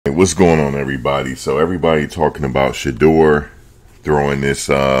Hey, what's going on, everybody? So everybody talking about Shedeur throwing this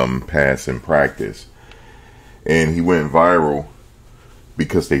pass in practice, and he went viral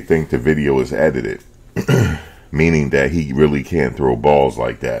because they think the video is edited, meaning that he really can't throw balls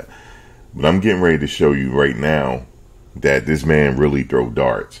like that. But I'm getting ready to show you right now that this man really throw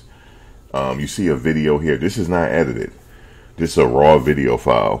darts. You see a video here. This is not edited. This is a raw video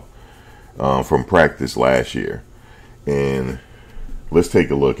file from practice last year, and let's take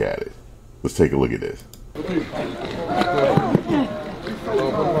a look at it. Let's take a look at this.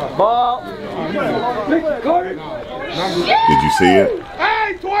 Ball. Did you see it?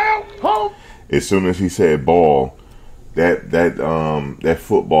 Hey, 12. As soon as he said ball, that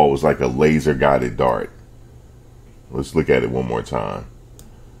football was like a laser guided dart. Let's look at it one more time.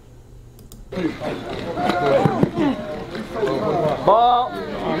 Ball.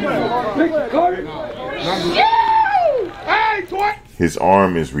 His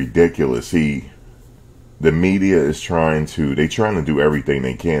arm is ridiculous. The media is trying to do everything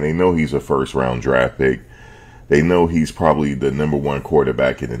they can. They know he's a first round draft pick. They know he's probably the #1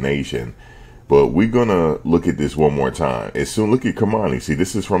 quarterback in the nation. But we're gonna look at this one more time. Look at Kamani. See,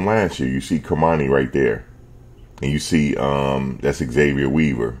 this is from last year. You see Kamani right there. And you see that's Xavier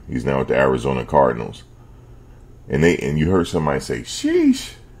Weaver. He's now at the Arizona Cardinals. And you heard somebody say,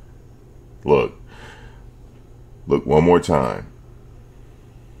 sheesh. Look one more time.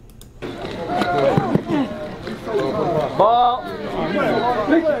 Ball.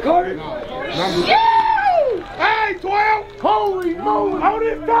 Hey, 12. Holy moly. Hold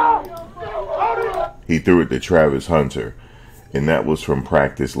it down. He threw it to Travis Hunter, and that was from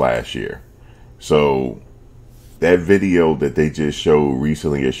practice last year. So that video that they just showed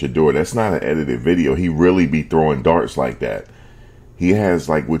recently at Shedeur, that's not an edited video. He really be throwing darts like that. He has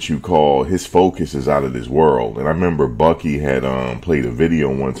like what you call, his focus is out of this world. And I remember Bucky had played a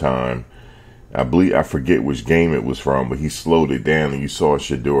video one time. I forget which game it was from, but he slowed it down and you saw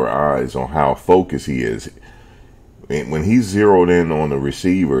Shedeur eyes on how focused he is. And when he's zeroed in on the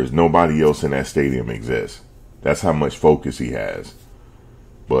receivers, nobody else in that stadium exists. That's how much focus he has.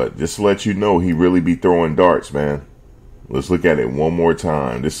 But just to let you know, he really be throwing darts, man. Let's look at it one more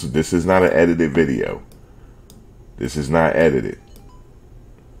time. This is not an edited video. This is not edited.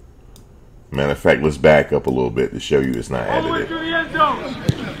 Matter of fact, let's back up a little bit to show you it's not edited. All the way through the end zone.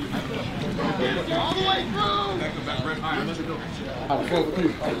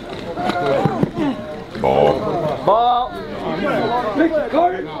 Ball.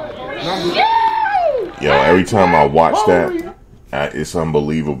 Yo, every time I watch that, it's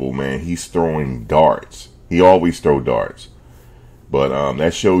unbelievable, man. He's throwing darts. He always throw darts. But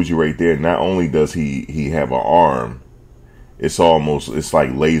that shows you right there, not only does he have an arm, it's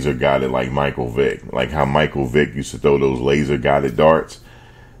like laser guided, like Michael Vick. Like how Michael Vick used to throw those laser guided darts.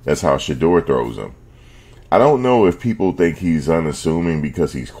 That's how Shedeur throws them. I don't know if people think he's unassuming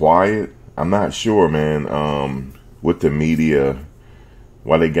because he's quiet. I'm not sure, man, with the media,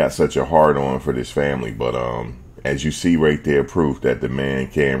 why they got such a hard on for this family. But as you see right there, proof that the man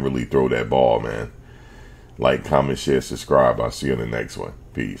can really throw that ball, man. Like, comment, share, subscribe. I'll see you on the next one.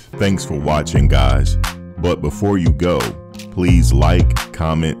 Peace. Thanks for watching, guys. But before you go, please like,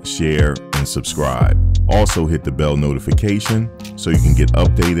 comment, share, and subscribe. Also hit the bell notification so you can get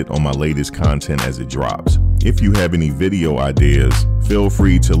updated on my latest content as it drops. If you have any video ideas, feel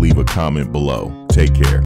free to leave a comment below. Take care.